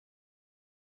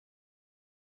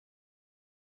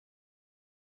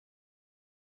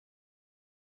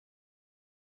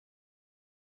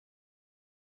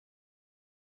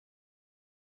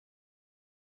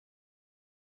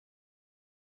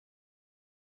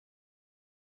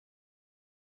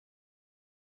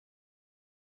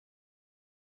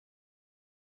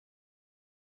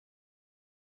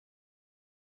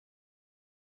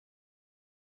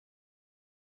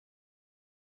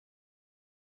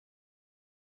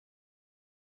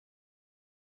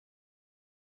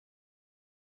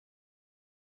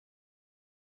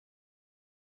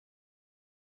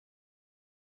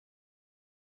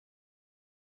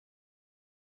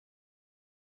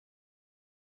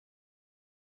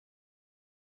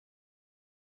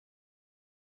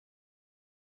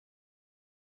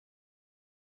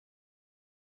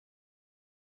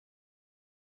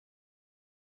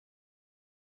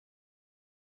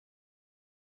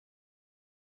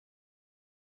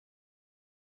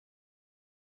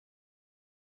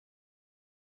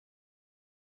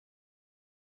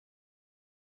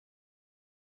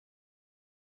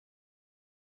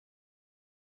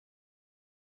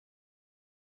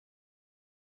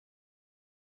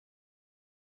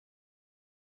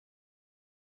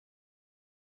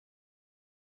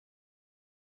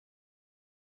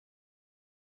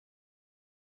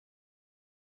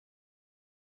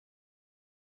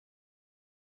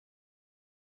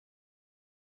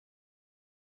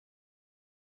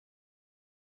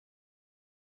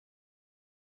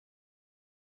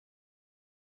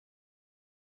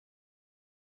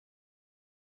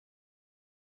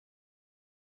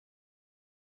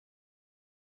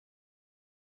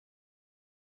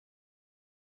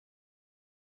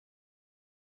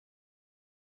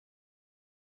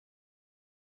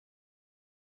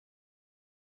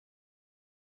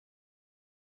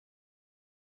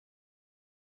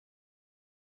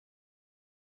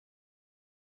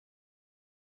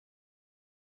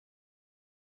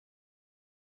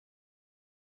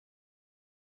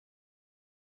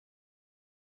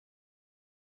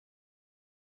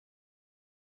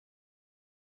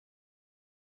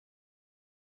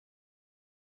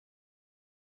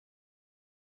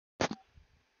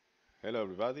Hello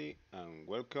everybody and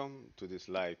welcome to this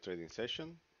live trading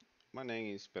session. My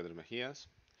name is Pedro Mejias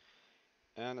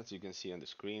and as you can see on the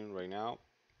screen right now,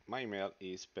 my email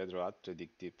is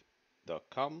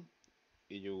pedro@tradictive.com.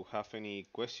 If you have any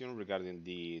question regarding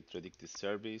the Tradictive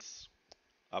service,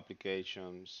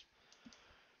 applications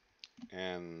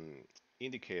and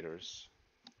indicators,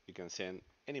 you can send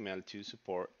an email to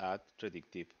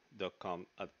support@tradictive.com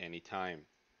at any time.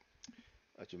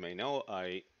 As you may know,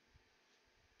 I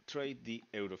trade the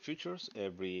Euro futures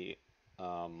every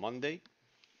Monday.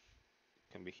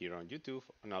 Can be here on YouTube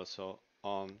and also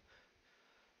on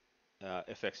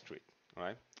FX Street. All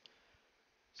right.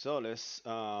 So let's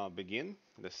begin.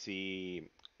 Let's see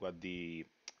what the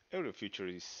Euro future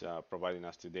is providing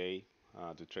us today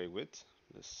to trade with.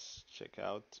 Let's check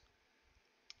out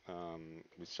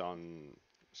with some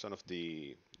of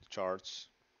the charts.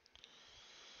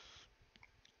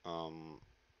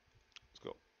 Let's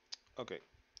go. Okay,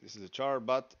 this is the chart,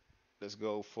 but let's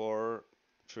go for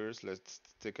first. Let's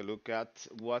take a look at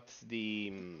what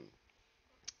the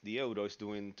euro is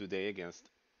doing today against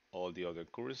all the other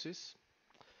currencies.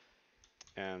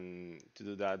 And to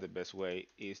do that, the best way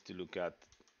is to look at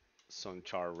some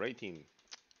chart rating.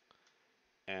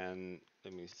 And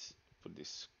let me put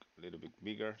this a little bit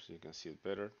bigger so you can see it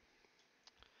better.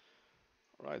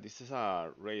 All right, this is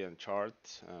a rate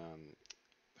chart,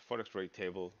 forex rate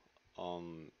table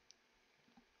on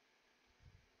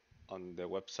the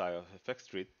website of FX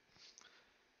Street.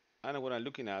 And what I'm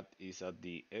looking at is at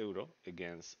the euro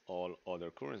against all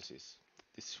other currencies.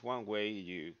 This is one way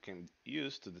you can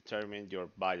use to determine your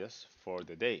bias for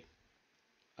the day.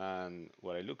 And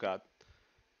what I look at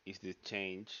is the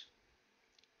change,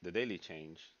 the daily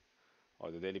change,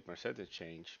 or the daily percentage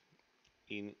change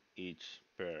in each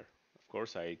pair. Of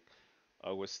course, I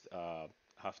always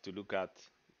have to look at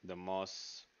the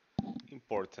most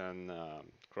important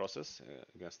crosses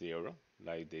against the euro,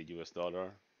 like the US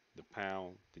dollar, the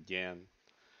pound, the yen,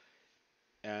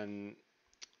 and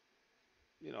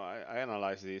I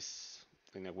analyze this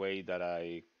in a way that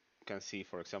I can see,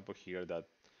 for example, here that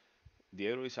the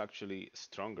euro is actually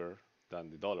stronger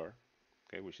than the dollar,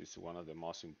 okay, which is one of the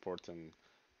most important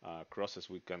crosses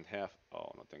we can have.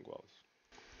 Oh, no tengo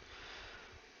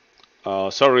audio.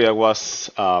 Sorry, I was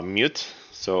mute,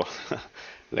 so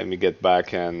let me get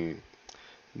back and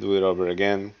do it over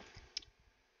again.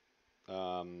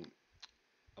 Um,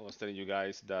 I was telling you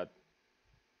guys that,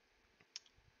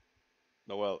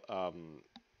 well,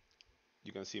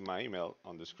 you can see my email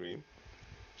on the screen.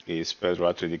 It's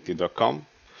pedro@tradictive.com.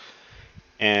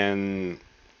 And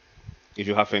if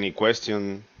you have any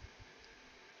question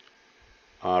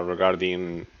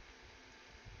regarding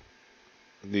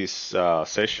this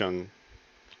session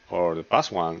or the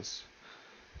past ones,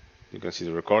 you can see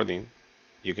the recording.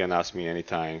 You can ask me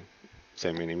anytime,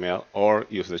 send me an email, or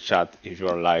use the chat if you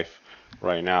are live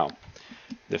right now.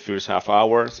 The first half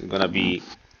hour is gonna be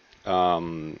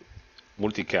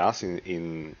multicast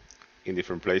in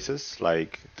different places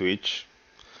like Twitch,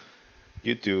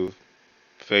 YouTube,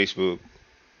 Facebook,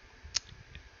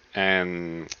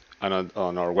 and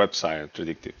on our website,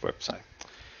 Tradictive website.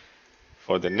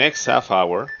 For the next half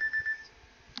hour,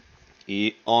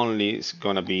 it only is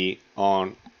gonna be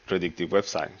on Tradictive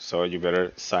website, so you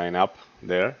better sign up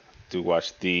there to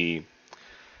watch the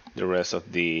rest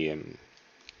of the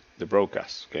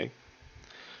broadcast. Okay,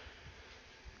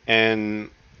 and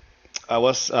I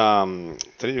was telling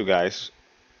you guys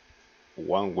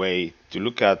one way to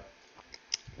look at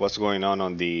what's going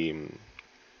on the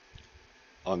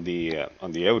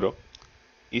euro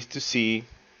is to see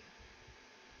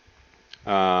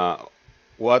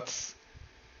what's.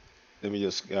 Let me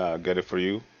just get it for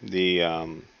you.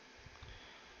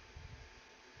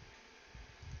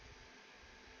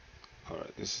 All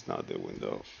right, this is not the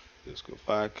window. Just go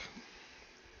back.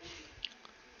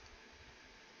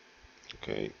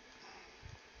 Okay.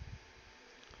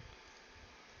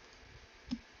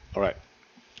 All right.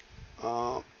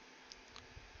 Uh,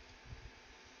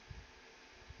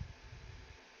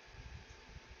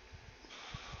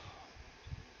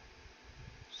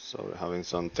 Sorry, having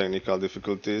some technical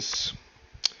difficulties.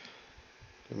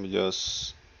 Let me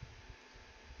just.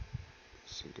 I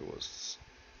think it was.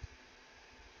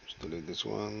 Just delete this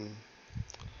one.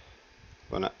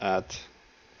 I'm gonna add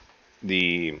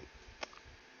the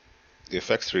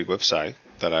FX3 website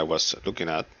that I was looking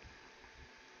at.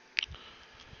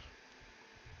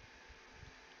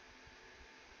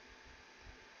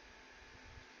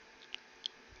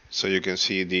 So you can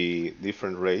see the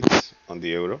different rates on the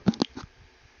euro.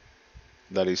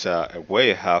 That is a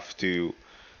way I have to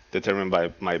determine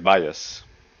by my bias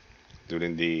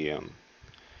during the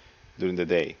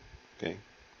day. Okay.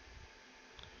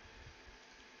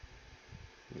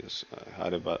 Just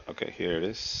had it, but okay, here it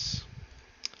is.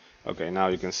 Okay, now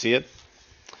you can see it.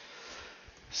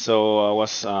 So I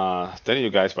was telling you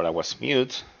guys, but I was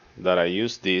mute, that I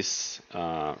use this.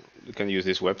 You can use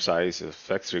this website. It's a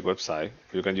factory website.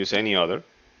 You can use any other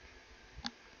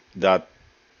that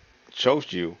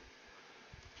shows you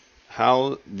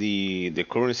how the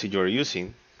currency you're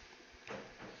using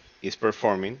is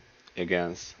performing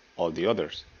against all the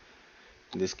others.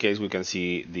 In this case, we can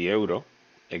see the euro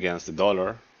against the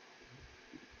dollar,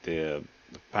 the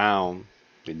pound,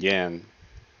 the yen.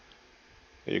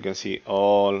 You can see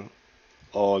all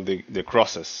the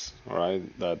crosses, all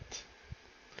right, that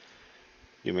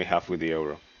you may have with the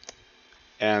euro.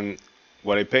 And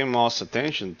what I pay most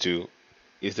attention to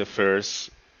is the first,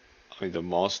 I mean,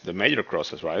 the major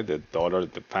crosses, right? The dollar,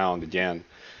 the pound, the yen.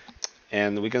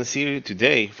 And we can see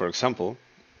today, for example,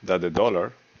 that the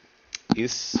dollar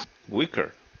is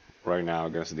weaker right now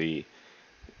against the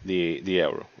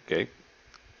euro. Okay,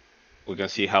 we can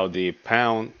see how the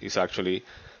pound is actually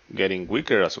getting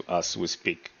weaker as we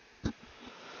speak,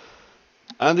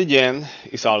 and the yen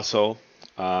is also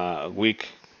weak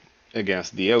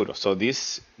against the euro. So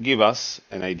this gives us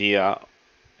an idea,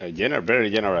 very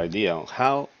general idea on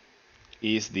how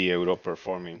is the euro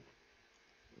performing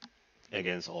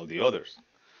against all the others,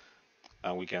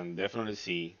 and we can definitely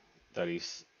see that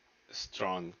is a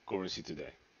strong currency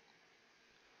today.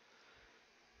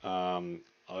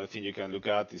 Other thing you can look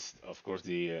at is, of course,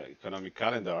 the economic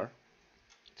calendar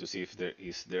to see if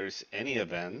there is any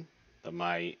event that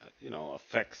might,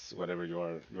 affects whatever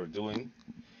you're doing.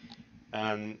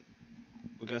 And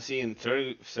we can see in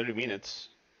 30 minutes,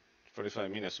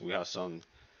 45 minutes, we have some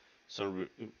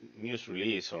news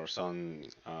release or some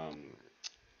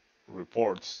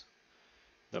reports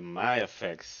that might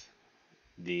affect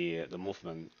the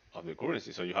movement of the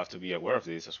currency. So you have to be aware of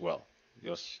this as well,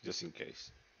 just in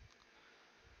case.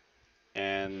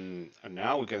 And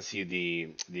now we can see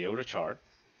the euro chart.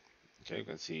 Okay, you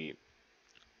can see.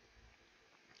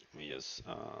 Let me just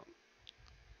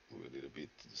move a little bit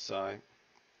to the side.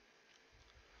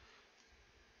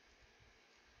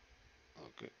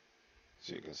 Okay,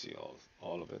 so you can see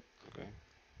all of it. Okay,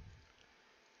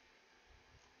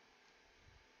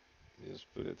 just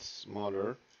put it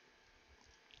smaller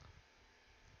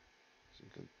so you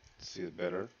can see it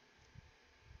better.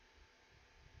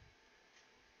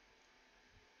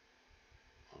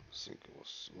 I think it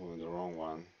was moving the wrong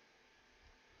one.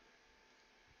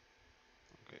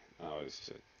 Okay, now this is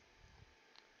it.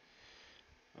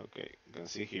 Okay, you can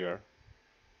see here.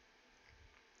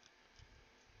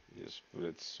 Just put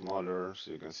it smaller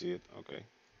so you can see it. Okay,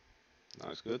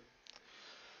 now it's good.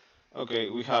 Okay,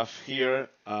 we have here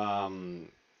in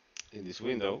this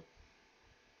window.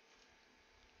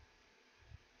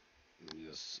 Let me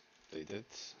just update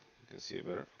it. You can see it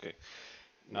better. Okay,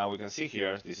 now we can see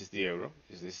here. This is the euro.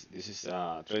 This is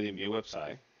a TradingView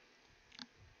website,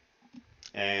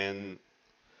 and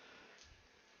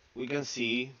we can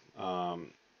see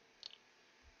from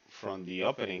the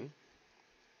opening.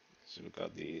 So look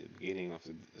at the beginning of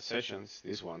the sessions.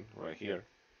 This one right here.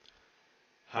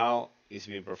 How it's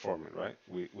been performing, right?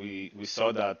 We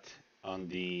saw that on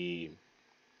the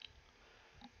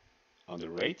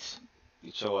rates.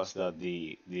 It showed us that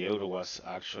the euro was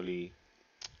actually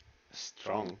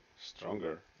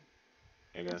stronger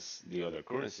against the other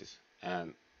currencies,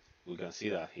 and we can see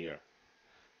that here.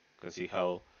 You can see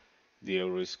how the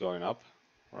euro is going up,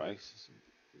 right?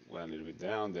 Went a little bit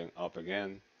down, then up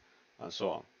again, and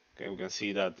so on. Okay, we can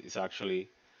see that it's actually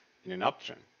in an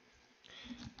uptrend,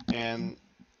 and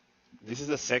this is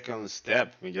the second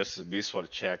step. We just a visual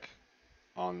check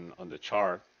on the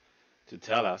chart to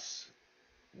tell us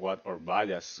what our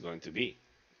bias is going to be.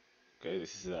 Okay,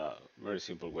 this is a very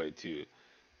simple way to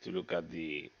look at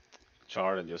the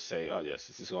chart and just say, oh yes,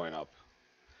 this is going up.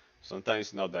 Sometimes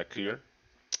it's not that clear,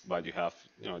 but you have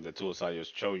the tools I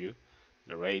just show you,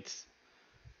 the rates,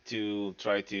 to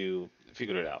try to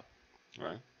figure it out,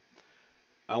 right?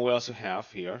 And we also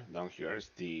have here, down here, is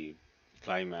the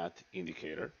climate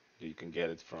indicator. You can get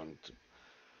it from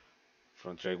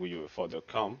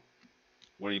tradewithufos.com,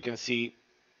 where you can see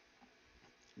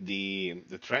the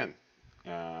trend,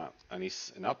 and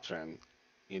it's an uptrend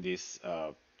in this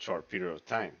short period of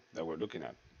time that we're looking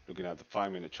at. Looking at the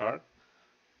 5-minute chart,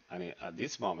 and at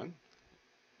this moment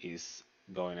is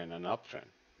going in an uptrend,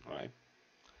 right?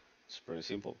 It's pretty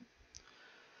simple.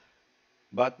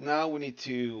 But now we need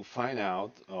to find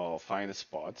out or find a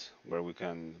spot where we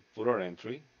can put our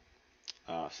entry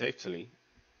safely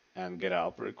and get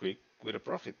out pretty quick with a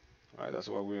profit, right? That's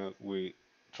what we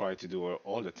try to do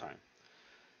all the time.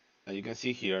 And you can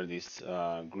see here this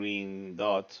green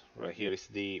dot right here is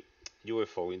the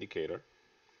UFO indicator,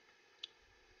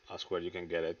 as where you can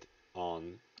get it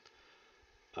on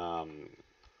um,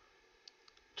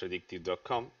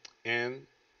 TRADDICTIV.com and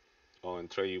on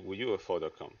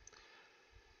tradewithufos.com.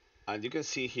 And you can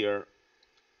see here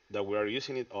that we are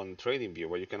using it on TradingView,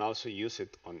 but you can also use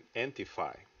it on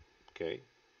NT5. Okay,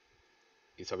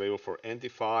 it's available for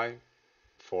NT5,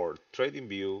 for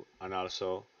TradingView, and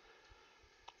also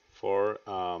for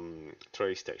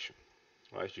TradeStation.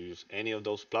 Right, you use any of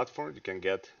those platforms, you can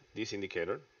get this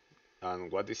indicator.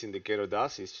 And what this indicator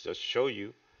does is just show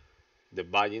you the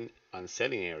buying and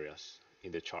selling areas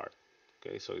in the chart.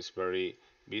 Okay, so it's very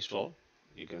visual.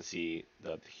 You can see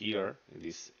that here in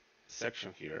this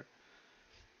section here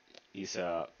is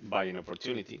a buying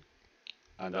opportunity,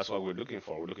 and that's what we're looking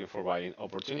for. We're looking for buying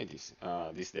opportunities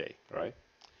this day, right?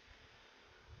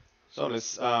 So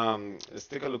let's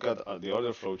take a look at the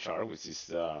order flow chart, which is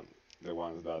the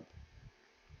ones that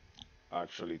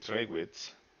actually trade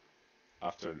with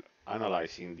after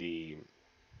analyzing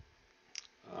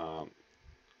um,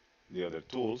 the other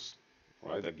tools,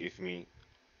 right? That give me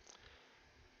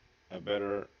a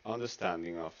better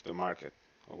understanding of the market,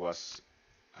 of what's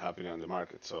happening on the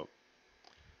market. So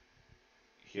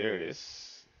here it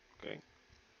is, okay.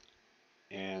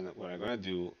 And what I'm gonna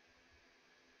do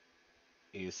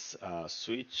is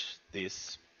switch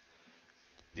this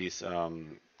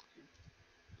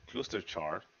cluster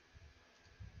chart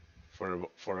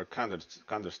for a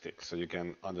candlestick, so you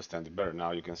can understand it better.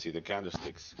 Now you can see the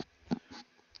candlesticks.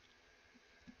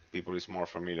 People is more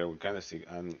familiar with candlestick,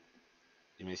 and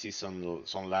you may see some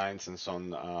lines and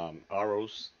some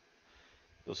arrows.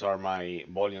 Those are my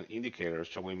volume indicators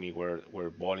showing me where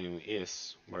volume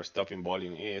is, where stopping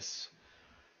volume is,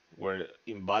 where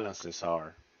imbalances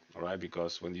are. All right,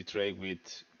 because when you trade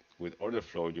with order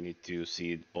flow, you need to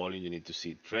see volume, you need to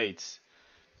see trades,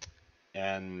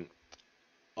 and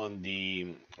on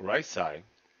the right side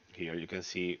here, you can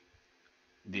see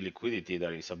the liquidity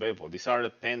that is available. These are the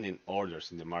pending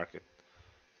orders in the market,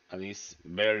 and it's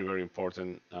very, very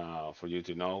important for you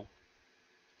to know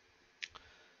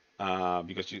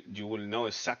because you will know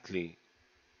exactly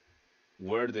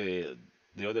where the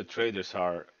other traders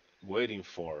are waiting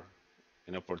for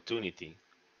an opportunity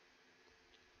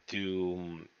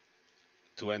to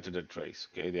to enter the trades.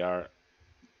 Okay, they are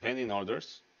pending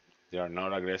orders. They are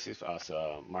not aggressive as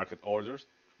market orders.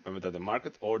 Remember that the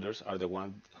market orders are the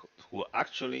ones who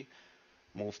actually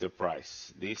move the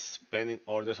price. These pending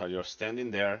orders are just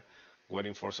standing there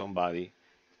waiting for somebody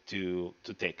to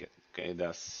take it. Okay,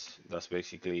 that's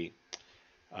basically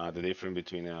the difference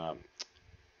between a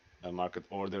market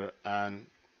order and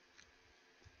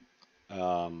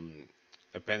um,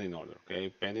 a pending order. Okay,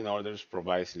 pending orders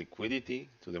provides liquidity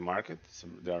to the market. So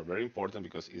they are very important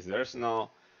because if there's no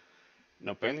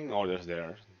pending orders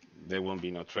there won't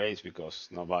be no trades because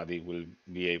nobody will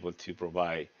be able to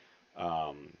provide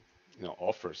um,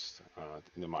 offers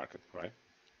in the market, right?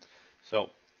 So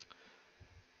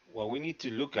what we need to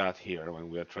look at here when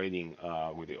we are trading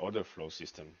with the order flow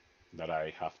system that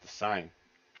I have designed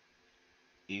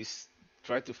is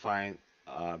try to find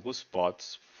good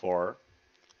spots for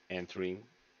entering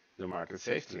the market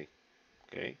safely,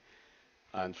 okay,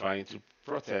 and trying to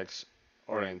protect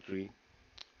our entry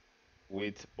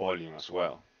with volume as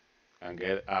well, and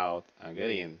get out and get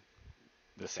in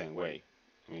the same way.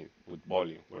 I mean, with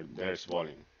volume, where there's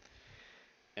volume,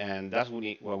 and that's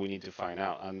what we need to find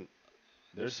out. And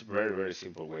there's a very very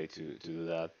simple way to do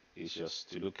that. Is just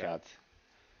to look at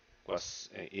what's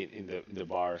in the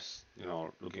bars,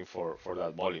 looking for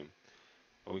that volume.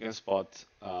 But we can spot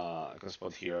I can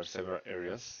spot here several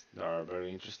areas that are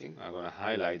very interesting. I'm gonna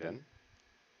highlight them.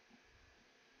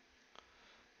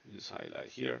 Just highlight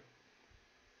here.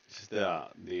 This is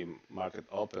the market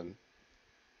open,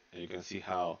 and you can see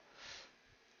how.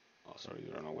 Oh, sorry,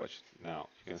 you don't know which. Now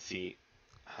you can see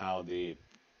how the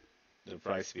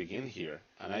price begin here,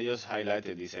 and I just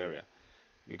highlighted this area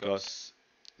because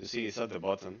you see it's at the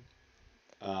bottom.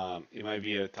 It might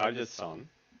be a target zone,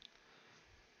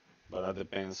 but that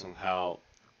depends on how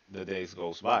the days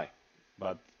goes by.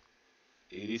 But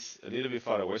it is a little bit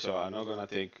far away, so I'm not gonna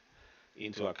take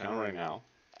into account right now.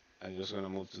 I'm just gonna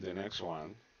move to the next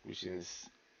one, which is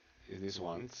this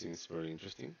one. Seems very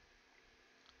interesting.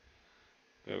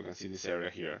 Okay, we can see this area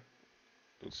here.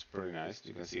 Looks pretty nice.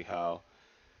 You can see how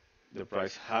the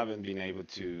price haven't been able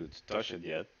to touch it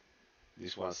yet.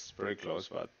 This was very close,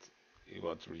 but it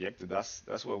got rejected.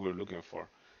 That's what we're looking for.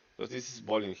 Because this is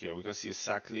volume here. We can see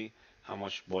exactly how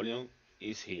much volume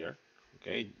is here.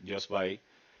 Okay, just by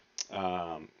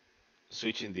um,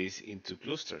 switching this into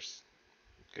clusters.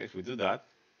 Okay, if we do that,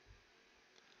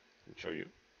 I'll show you.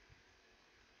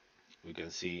 We can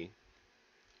see.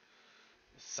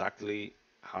 exactly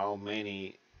how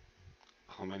many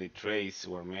trades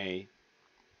were made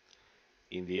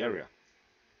in the area.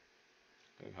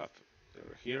 Okay, we have the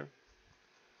area here.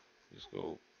 Just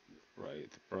go right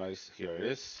the price. Here it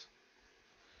is.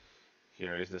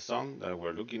 Here is the song that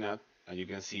we're looking at, and you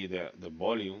can see the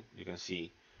volume. You can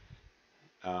see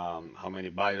how many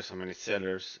buyers, how many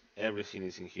sellers. Everything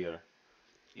is in here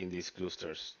in these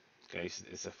clusters. Okay,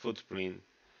 it's a footprint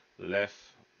left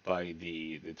by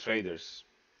the traders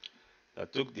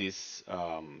that took these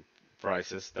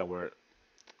prices that were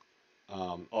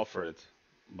offered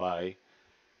by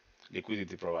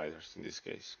liquidity providers in this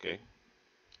case. Okay,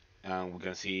 and we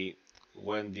can see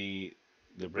when the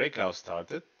breakout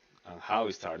started and how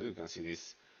it started. You can see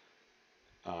this.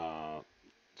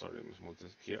 Sorry, let me move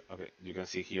this here. Okay, you can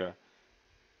see here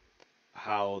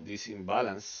how this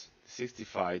imbalance,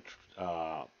 65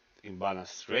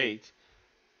 imbalance rate,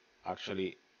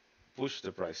 actually pushed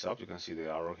the price up. You can see the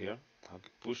arrow here.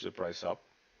 Push the price up,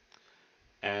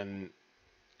 and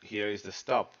here is the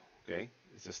stop. Okay,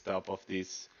 it's the stop of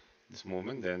this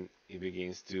movement. Then it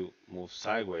begins to move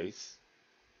sideways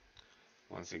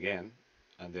once again,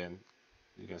 and then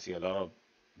you can see a lot of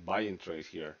buying trades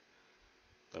here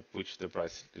that push the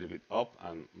price a little bit up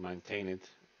and maintain it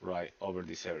right over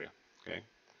this area. Okay,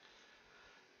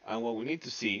 and what we need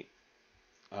to see,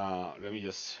 let me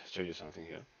just show you something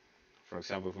here. For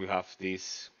example, if we have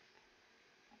this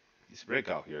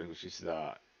breakout here, which is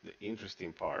the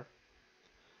interesting part,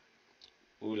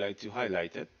 we would like to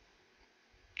highlight it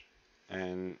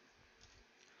and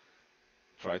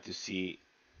try to see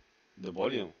the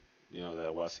volume,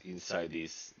 that was inside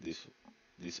this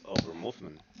upper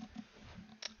movement.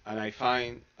 And I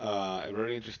find a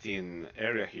very interesting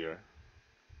area here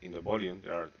in the volume.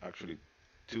 There are actually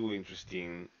two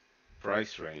interesting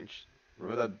price range.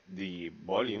 Remember that the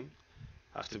volume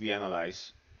has to be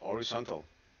analyzed horizontal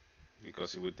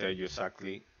because it will tell you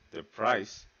exactly the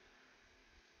price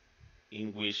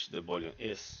in which the volume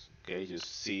is. Okay, you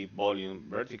see volume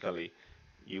vertically,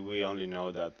 you will only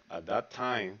know that at that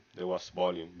time there was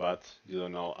volume, but you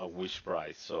don't know at which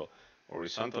price. So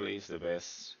horizontally is the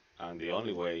best and the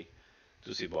only way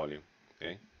to see volume.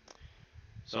 Okay,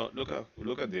 so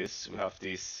look at this. We have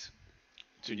these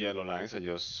two yellow lines I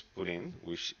just put in,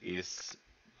 which is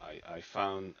I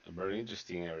found a very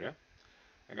interesting area.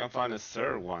 I can find a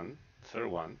third one. Third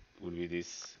one would be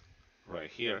this right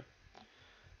here,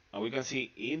 and we can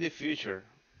see in the future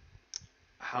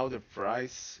how the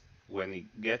price, when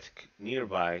it gets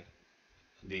nearby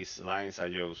these lines I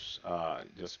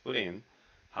just put in,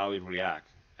 how it react,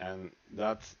 and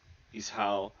that is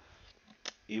how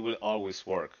it will always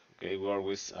work. Okay, we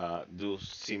always do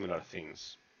similar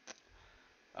things.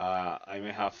 I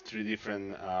may have three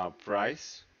different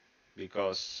price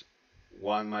because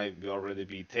one might already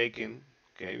be taken.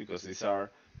 Okay, because these are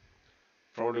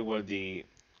probably where the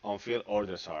on-field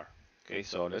orders are. Okay,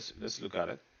 so let's look at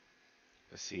it.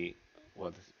 Let's see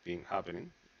what's been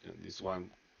happening. This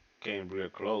one came real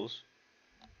close.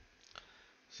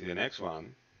 See the next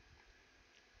one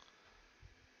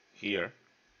here.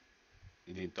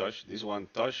 It didn't touch. This one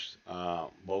touched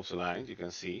both lines. You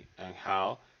can see and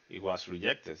how it was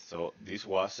rejected. So this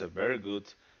was a very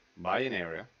good buying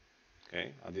area.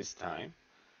 Okay, at this time,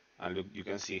 and look, you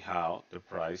can see how the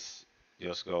price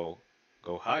just go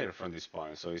higher from this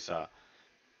point. So it's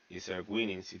a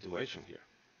winning situation here.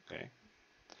 Okay,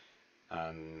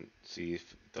 and see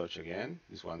if touch again.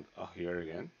 This one here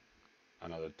again,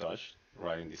 another touch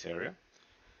right in this area.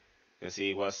 You can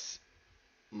see it was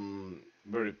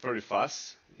very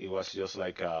fast. It was just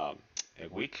like a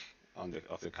wick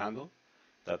of the candle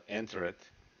that entered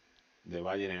the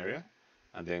buying area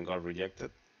and then got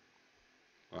rejected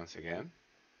once again,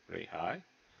 very high.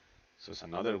 So it's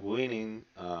another winning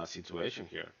situation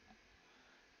here.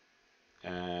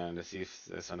 And let's see if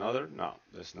there's another. No,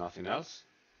 there's nothing else.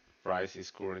 Price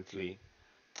is currently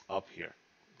up here.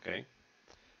 Okay,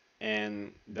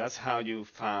 and that's how you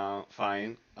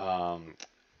find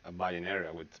a buying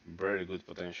area with very good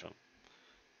potential.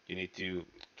 You need to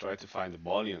try to find the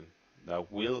volume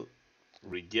that will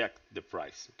reject the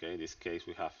price. Okay, in this case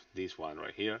we have this one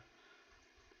right here.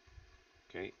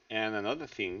 Okay, and another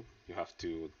thing you have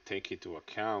to take into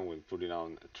account when putting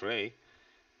on a trade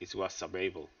is what's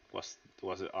available, what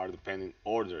are the pending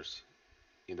orders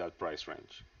in that price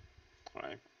range. All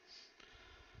right.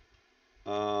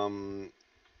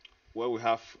 Well,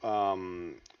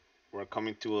 we're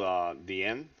coming to the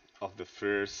end of the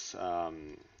first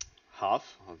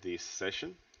half of this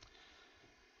session,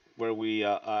 where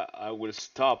I will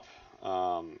stop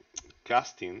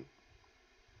casting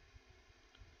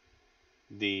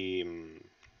the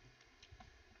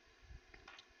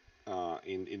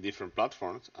in different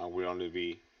platforms, and we'll only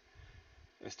be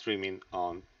streaming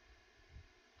on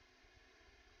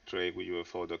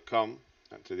tradewithufo.com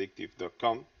and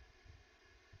tradictive.com.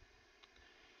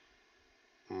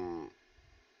 Mm,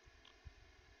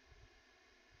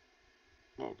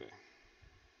 okay.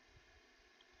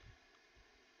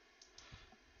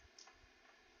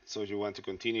 So if you want to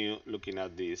continue looking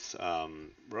at this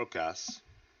broadcast,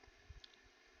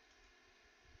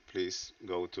 please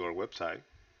go to our website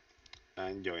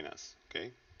and join us.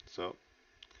 Okay. So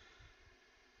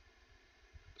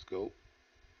let's go.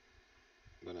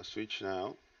 I'm gonna switch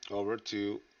now over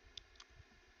to